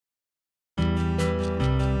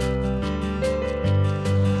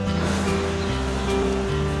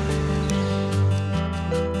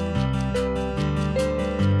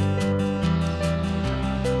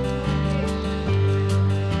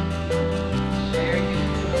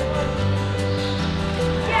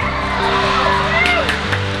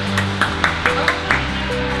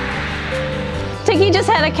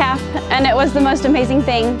my calf, and it was the most amazing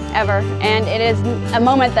thing ever, and it is a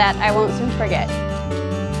moment that I won't soon forget.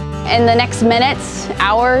 In the next minutes,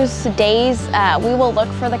 hours, days, we will look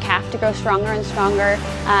for the calf to grow stronger and stronger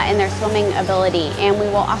in their swimming ability, and we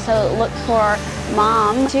will also look for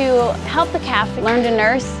mom to help the calf learn to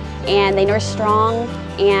nurse, and they nurse strong,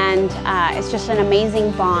 and it's just an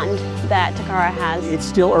amazing bond that Takara has. It's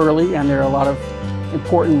still early, and there are a lot of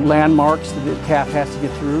important landmarks that the calf has to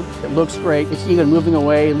get through. It looks great. It's even moving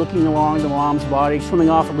away, looking along the mom's body, swimming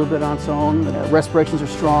off a little bit on its own. Respirations are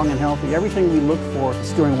strong and healthy. Everything we look for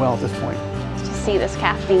is doing well at this point. To see this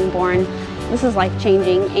calf being born, this is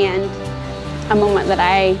life-changing and a moment that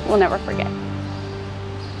I will never forget.